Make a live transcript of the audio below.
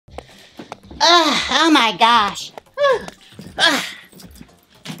Oh my gosh.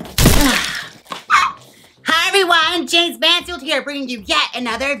 Hi everyone, Jaymes Mansfield here, bringing you yet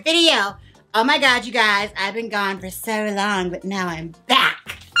another video. Oh my god, you guys, I've been gone for so long, but now I'm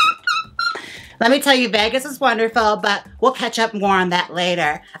back. Let me tell you, Vegas is wonderful, but we'll catch up more on that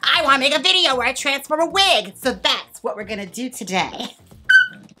later. I want to make a video where I transform a wig, so that's what we're gonna do today.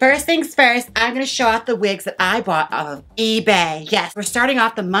 First things first, I'm gonna show off the wigs that I bought off of eBay. Yes, we're starting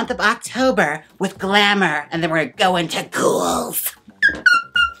off the month of October with glamour, and then we're gonna go into ghouls.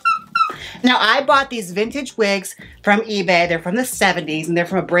 Now, I bought these vintage wigs from eBay. They're from the 70s, and they're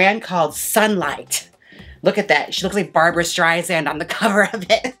from a brand called Sunlight. Look at that. She looks like Barbara Streisand on the cover of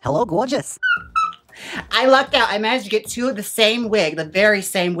it. Hello, gorgeous. I lucked out. I managed to get two of the same wig, the very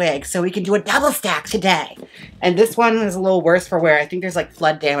same wig, so we can do a double stack today. And this one is a little worse for wear. I think there's like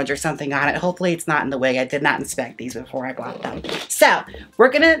flood damage or something on it. Hopefully it's not in the wig. I did not inspect these before I bought them. So we're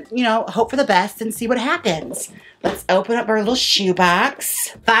gonna, hope for the best and see what happens. Let's open up our little shoebox.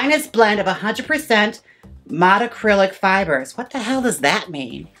 Finest blend of 100% monocrylic fibers. What the hell does that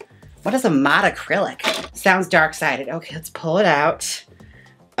mean? What is a monocrylic? Sounds dark-sided. Okay, let's pull it out.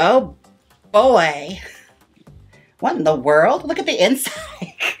 Oh boy. What in the world? Look at the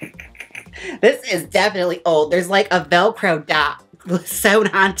inside. This is definitely old. There's like a Velcro dot sewn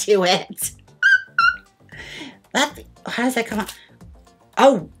onto it. How does that come out?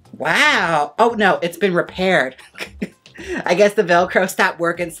 Oh, wow. Oh no, it's been repaired. I guess the Velcro stopped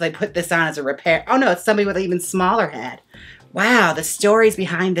working, so they put this on as a repair. Oh no, it's somebody with an even smaller head. Wow, the stories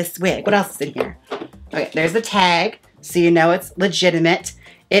behind this wig. What else is in here? Okay, there's the tag, so you know it's legitimate.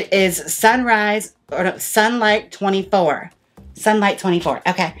 It is Sunlight 24. Sunlight 24.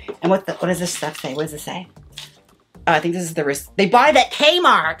 Okay, and what does this stuff say? What does it say? Oh, I think this is the receipt. They bought it at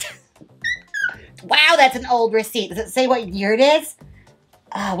Kmart. Wow, that's an old receipt. Does it say what year it is?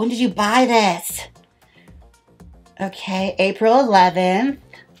 When did you buy this? Okay, April 11th,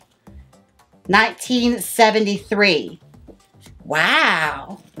 1973.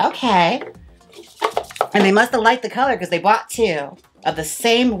 Wow. Okay. And they must have liked the color because they bought two of the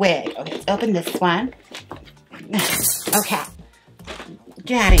same wig. Okay, let's open this one. Okay.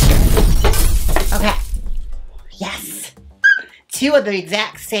 Get out of here. Okay. Yes. Two of the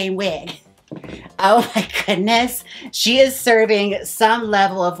exact same wig. Oh my goodness. She is serving some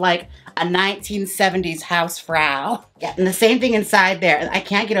level of like a 1970s housefrau. Yeah, and the same thing inside there. I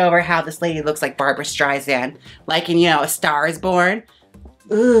can't get over how this lady looks like Barbara Streisand. Like in, A Star is Born.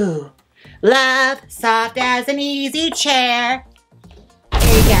 Ooh. Love, soft as an easy chair.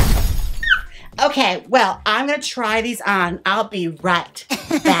 There you go. Okay, well, I'm gonna try these on. I'll be right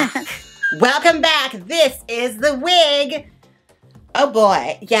back. Welcome back. This is the wig. Oh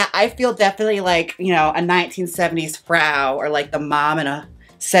boy. Yeah, I feel definitely like, a 1970s frau or like the mom in a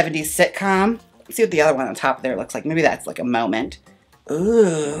 70s sitcom. Let's see what the other one on top there looks like. Maybe that's like a moment.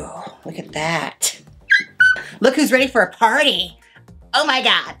 Ooh, look at that. Look who's ready for a party. Oh my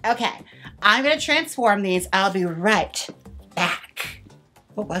God. Okay, I'm gonna transform these. I'll be right back.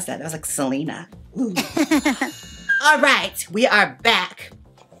 What was that? That was like Selena. Ooh. All right, we are back.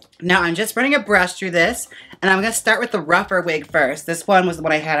 Now I'm just running a brush through this, and I'm gonna start with the rougher wig first. This one was the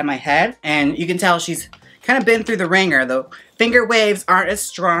one I had on my head, and you can tell she's kind of been through the ringer. The finger waves aren't as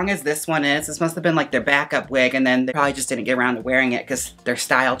strong as this one is. This must have been like their backup wig, and then they probably just didn't get around to wearing it because their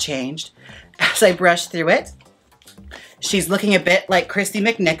style changed. As I brush through it, she's looking a bit like Christy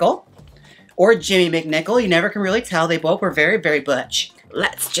McNichol or Jimmy McNichol. You never can really tell. They both were very, very butch.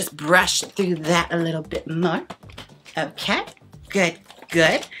 Let's just brush through that a little bit more. Okay, good,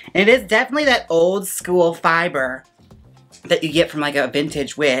 good. And it is definitely that old school fiber that you get from like a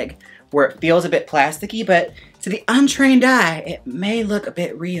vintage wig, where it feels a bit plasticky, but to the untrained eye, it may look a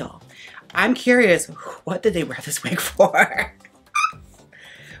bit real. I'm curious, what did they wear this wig for?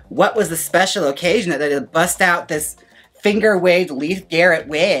 What was the special occasion that they bust out this finger-waved Leif Garrett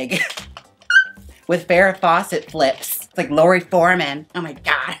wig with Farrah Fawcett flips? It's like Lori Foreman. Oh my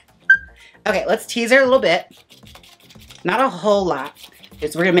God. Okay, let's tease her a little bit. Not a whole lot,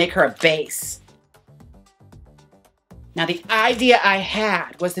 because we're gonna make her a base. Now, the idea I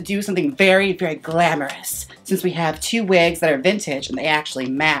had was to do something very, very glamorous, since we have two wigs that are vintage and they actually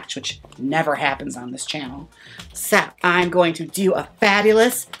match, which never happens on this channel. So I'm going to do a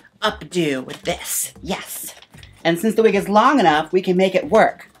fabulous updo with this. Yes. And since the wig is long enough, we can make it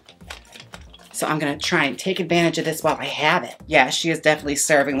work. So I'm gonna try and take advantage of this while I have it. Yeah, she is definitely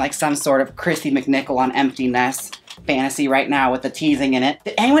serving like some sort of Christy McNichol on empty nest. fantasy right now with the teasing in it.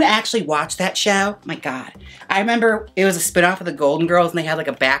 Did anyone actually watch that show? My God. I remember it was a spinoff of the Golden Girls and they had like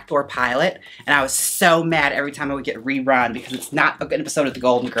a backdoor pilot, and I was so mad every time I would get rerun because it's not a good episode of the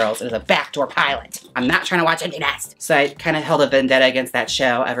Golden Girls. It is a backdoor pilot. I'm not trying to watch Empty Nest. So I kind of held a vendetta against that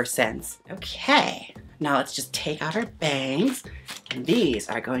show ever since. Okay, now let's just take out our bangs, and these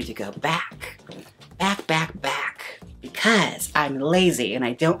are going to go back. Back, back, back. Because I'm lazy and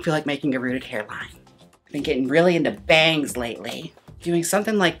I don't feel like making a rooted hairline. I've been getting really into bangs lately. Doing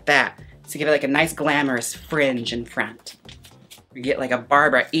something like that to give it like a nice glamorous fringe in front. We get like a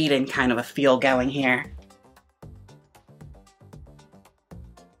Barbara Eden kind of a feel going here.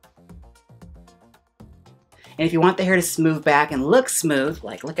 And if you want the hair to smooth back and look smooth,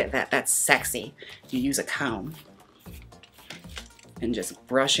 like look at that, that's sexy. You use a comb and just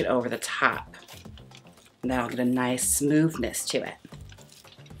brush it over the top. And that'll get a nice smoothness to it.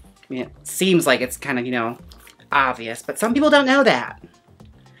 I mean, it seems like it's kind of, you know, obvious, but some people don't know that.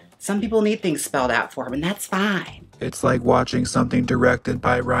 Some people need things spelled out for them, and that's fine. It's like watching something directed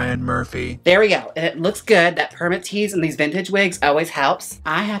by Ryan Murphy. There we go. And it looks good. That perma tease and these vintage wigs always helps.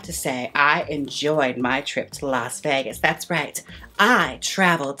 I have to say, I enjoyed my trip to Las Vegas. That's right. I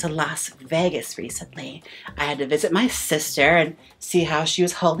traveled to Las Vegas recently. I had to visit my sister and see how she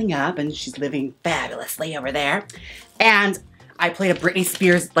was holding up, and she's living fabulously over there. And I played a Britney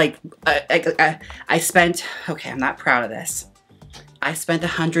Spears, like, I spent, okay, I'm not proud of this. I spent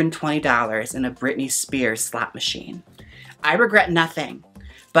 $120 in a Britney Spears slot machine. I regret nothing,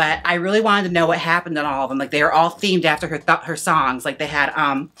 but I really wanted to know what happened in all of them. Like, they were all themed after her songs. Like, they had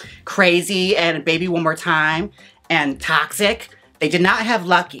Crazy and Baby One More Time and Toxic. They did not have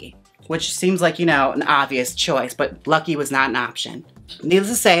Lucky, which seems like, you know, an obvious choice, but Lucky was not an option. Needless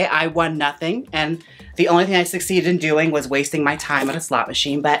to say, I won nothing, and the only thing I succeeded in doing was wasting my time at a slot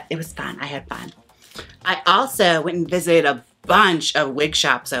machine, but it was fun. I had fun. I also went and visited a bunch of wig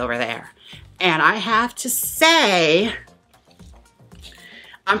shops over there, and I have to say,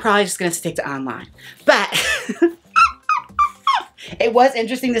 I'm probably just gonna stick to online, but it was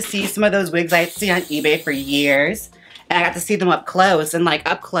interesting to see some of those wigs I had seen on eBay for years, and I got to see them up close, and like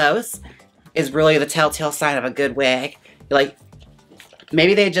up close is really the telltale sign of a good wig. Like,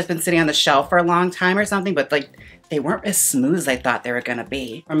 maybe they had just been sitting on the shelf for a long time or something, but like they weren't as smooth as I thought they were gonna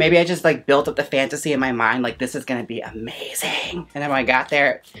be. Or maybe I just like built up the fantasy in my mind, like this is gonna be amazing. And then when I got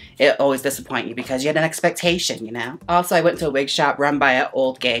there, it always disappointed you because you had an expectation, you know? Also, I went to a wig shop run by an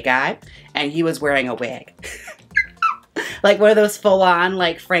old gay guy, and he was wearing a wig. Like one of those full-on,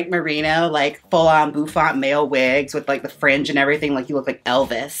 like Frank Marino, like full-on bouffant male wigs with like the fringe and everything, like you look like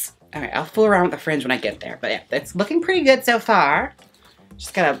Elvis. All right, I'll fool around with the fringe when I get there, but yeah, it's looking pretty good so far.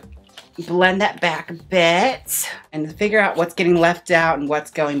 Just gotta blend that back a bit and figure out what's getting left out and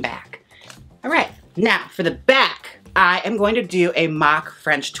what's going back. All right, now for the back, I am going to do a mock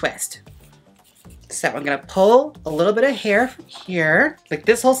French twist. So I'm gonna pull a little bit of hair from here. Like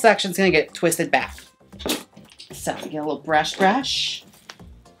this whole section's gonna get twisted back. So get a little brush.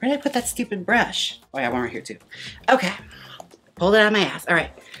 Where did I put that stupid brush? Oh, I have one right here too. Okay, pulled it out of my ass. All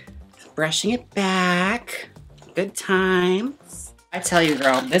right, brushing it back. Good times. I tell you,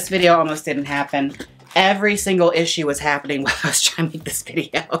 girl, this video almost didn't happen. Every single issue was happening while I was trying to make this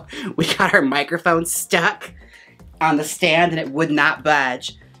video. We got our microphone stuck on the stand and it would not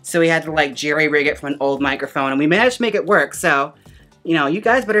budge. So we had to like jerry rig it from an old microphone, and we managed to make it work. So, you know, you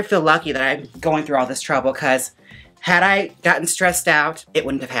guys better feel lucky that I'm going through all this trouble, because had I gotten stressed out, it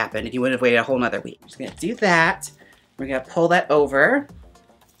wouldn't have happened and you would have waited a whole nother week. I'm just gonna do that. We're gonna pull that over.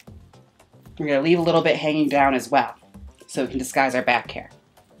 We're gonna leave a little bit hanging down as well, so we can disguise our back hair.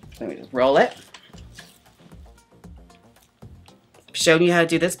 So we just roll it. I've shown you how to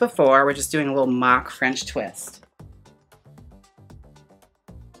do this before. We're just doing a little mock French twist.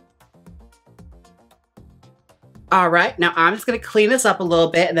 All right, now I'm just gonna clean this up a little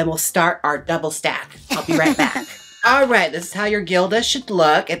bit and then we'll start our double stack. I'll be right back. All right, this is how your Gilda should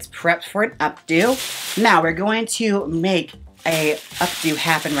look. It's prepped for an updo. Now we're going to make a updo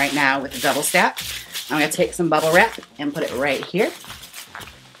happen right now with the double stack. I'm gonna take some bubble wrap and put it right here.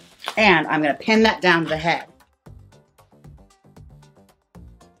 And I'm gonna pin that down to the head.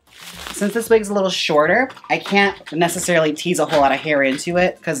 Since this wig's a little shorter, I can't necessarily tease a whole lot of hair into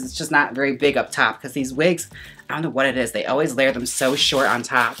it because it's just not very big up top, because these wigs, I don't know what it is, they always layer them so short on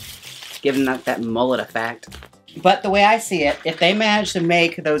top, giving that mullet effect. But the way I see it, if they manage to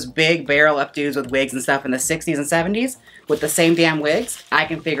make those big barrel updos with wigs and stuff in the 60s and 70s with the same damn wigs, I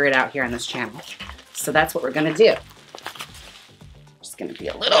can figure it out here on this channel. So that's what we're gonna do. Just gonna be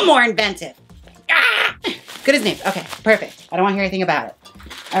a little more inventive. Ah! Good as new. Okay, perfect. I don't want to hear anything about it.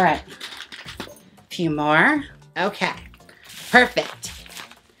 All right. A few more. Okay, perfect.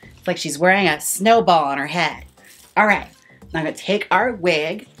 It's like she's wearing a snowball on her head. All right, now I'm gonna take our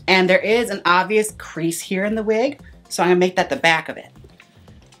wig, and there is an obvious crease here in the wig, so I'm gonna make that the back of it.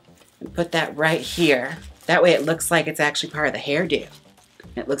 And put that right here. That way it looks like it's actually part of the hairdo.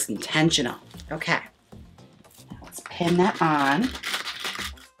 It looks intentional. Okay, now let's pin that on.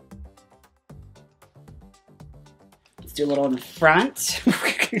 Let's do a little in the front.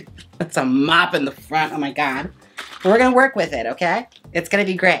 That's a mop in the front, oh my God. We're gonna work with it, okay? It's gonna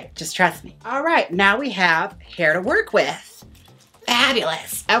be great, just trust me. All right, now we have hair to work with.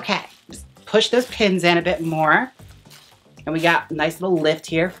 Fabulous, okay. Just push those pins in a bit more. And we got a nice little lift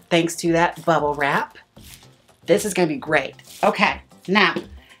here thanks to that bubble wrap. This is gonna be great. Okay, now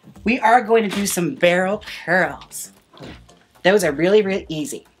we are going to do some barrel curls. Those are really, really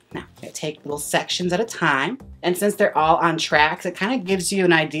easy. Now, I'm gonna take little sections at a time. And since they're all on tracks, it kind of gives you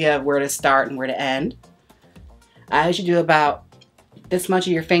an idea of where to start and where to end. I should do about this much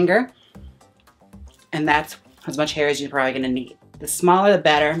of your finger. And that's as much hair as you're probably gonna need. The smaller the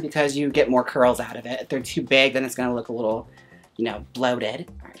better because you get more curls out of it. If they're too big, then it's gonna look a little, you know,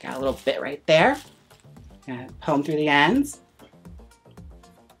 bloated. All right, got a little bit right there. Gonna comb through the ends.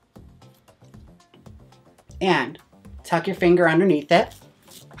 And tuck your finger underneath it.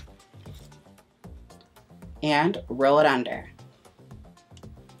 And roll it under.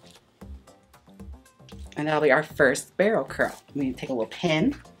 And that'll be our first barrel curl. We need to take a little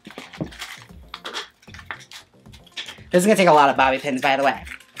pin. This is gonna take a lot of bobby pins, by the way.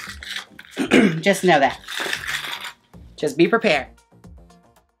 Just know that. Just be prepared.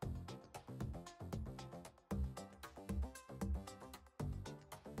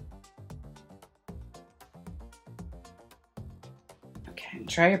 Okay,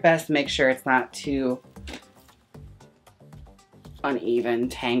 try your best to make sure it's not too uneven,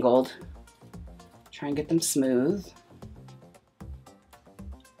 tangled. Try and get them smooth.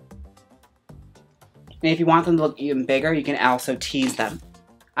 And if you want them to look even bigger, you can also tease them.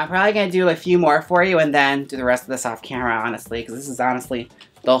 I'm probably gonna do a few more for you and then do the rest of this off camera, honestly, because this is honestly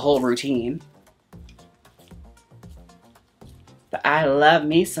the whole routine. But I love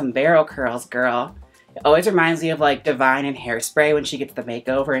me some barrel curls, girl. It always reminds me of like Divine in Hairspray when she gets the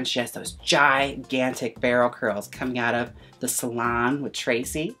makeover and she has those gigantic barrel curls coming out of the salon with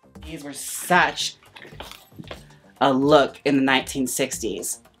Tracy. These were such a look in the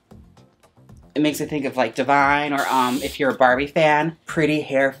 1960s. It makes me think of like Divine or if you're a Barbie fan, Pretty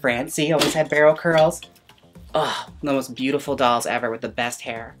Hair Francie always had barrel curls. Oh, the most beautiful dolls ever with the best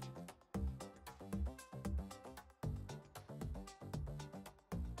hair.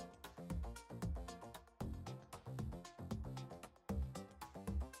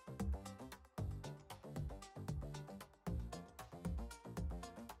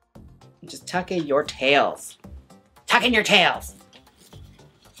 Just tuck in your tails. Tuck in your tails.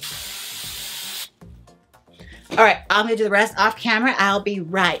 All right, I'm gonna do the rest off camera. I'll be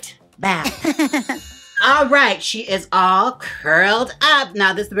right back. All right, she is all curled up.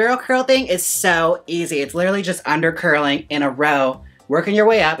 Now this barrel curl thing is so easy. It's literally just under curling in a row, working your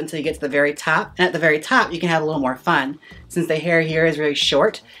way up until you get to the very top. And at the very top, you can have a little more fun. Since the hair here is really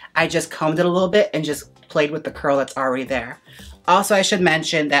short, I just combed it a little bit and just played with the curl that's already there. Also, I should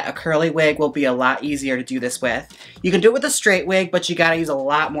mention that a curly wig will be a lot easier to do this with. You can do it with a straight wig, but you gotta use a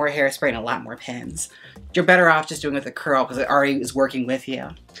lot more hairspray and a lot more pins. You're better off just doing it with a curl because it already is working with you.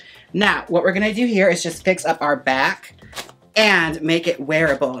 Now, what we're gonna do here is just fix up our back and make it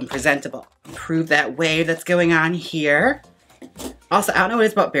wearable and presentable. Improve that wave that's going on here. Also, I don't know what it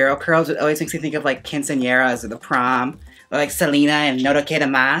is about barrel curls. It always makes me think of like quinceañeras or the prom. Or like Selena and No Te Queda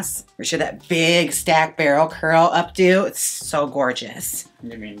Más. Where she had that big stack barrel curl updo. It's so gorgeous.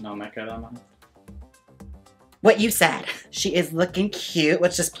 You mean No Me Queda Más? What you said. She is looking cute.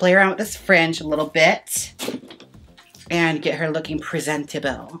 Let's just play around with this fringe a little bit. And get her looking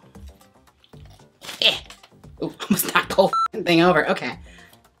presentable. Ooh, almost knocked the whole thing over. Okay.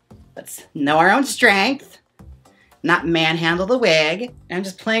 Let's know our own strength. Not manhandle the wig. I'm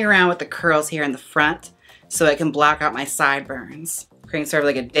just playing around with the curls here in the front so I can block out my sideburns. Creating sort of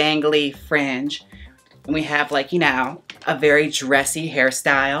like a dangly fringe. And we have like, you know, a very dressy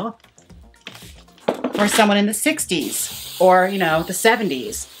hairstyle for someone in the 60s or, you know, the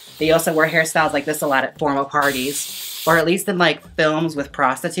 70s. They also wear hairstyles like this a lot at formal parties, or at least in like films with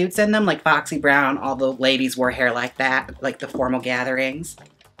prostitutes in them, like Foxy Brown. All the ladies wore hair like that, like the formal gatherings.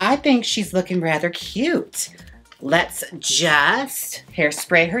 I think she's looking rather cute. Let's just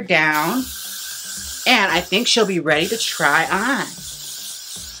hairspray her down. And I think she'll be ready to try on.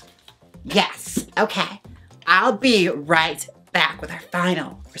 Yes, okay. I'll be right back with our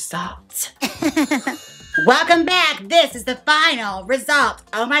final result. Welcome back. This is the final result.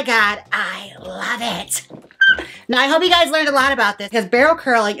 Oh my God, I love it. Now, I hope you guys learned a lot about this because barrel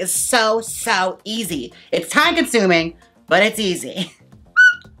curling is so easy. It's time consuming, but it's easy.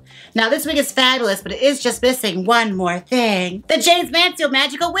 Now, this wig is fabulous, but it is just missing one more thing. The Jaymes Mansfield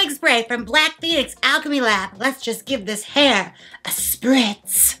Magical Wig Spray from Black Phoenix Alchemy Lab. Let's just give this hair a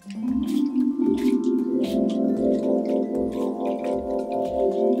spritz.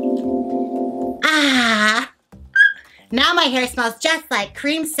 Ah! Now my hair smells just like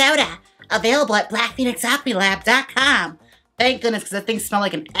cream soda. Available at blackphoenixalchemylab.com. Thank goodness, because the things smell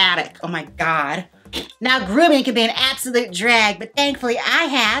like an attic. Oh my God. Now, grooming can be an absolute drag, but thankfully I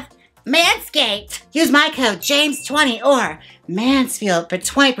have Manscaped. Use my code Jaymes20 or Mansfield for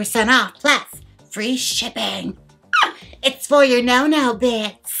 20% off plus free shipping. It's for your no-no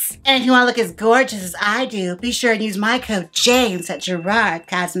bits. And if you want to look as gorgeous as I do, be sure and use my code Jaymes at Gerard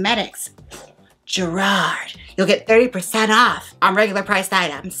Cosmetics. Gerard. You'll get 30% off on regular priced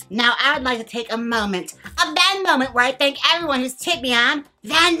items. Now, I would like to take a moment, a Venmo moment, where I thank everyone who's tipped me on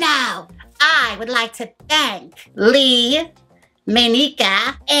Venmo. I would like to thank Lee,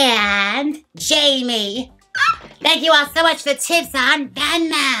 Manika, and Jamie. Thank you all so much for the tips on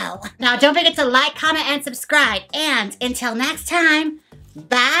Venmo. Now, don't forget to like, comment, and subscribe. And until next time,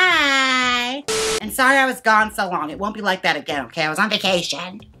 bye. And sorry I was gone so long. It won't be like that again, okay? I was on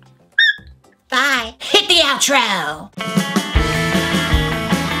vacation. Bye. Hit the outro.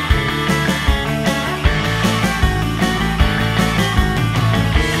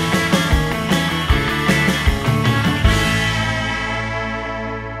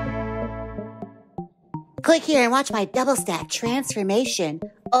 Click here and watch my double stack transformation.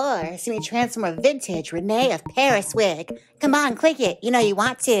 Or see me transform a vintage Renee of Paris wig. Come on, click it. You know you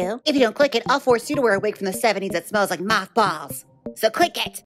want to. If you don't click it, I'll force you to wear a wig from the 70s that smells like mothballs. So click it.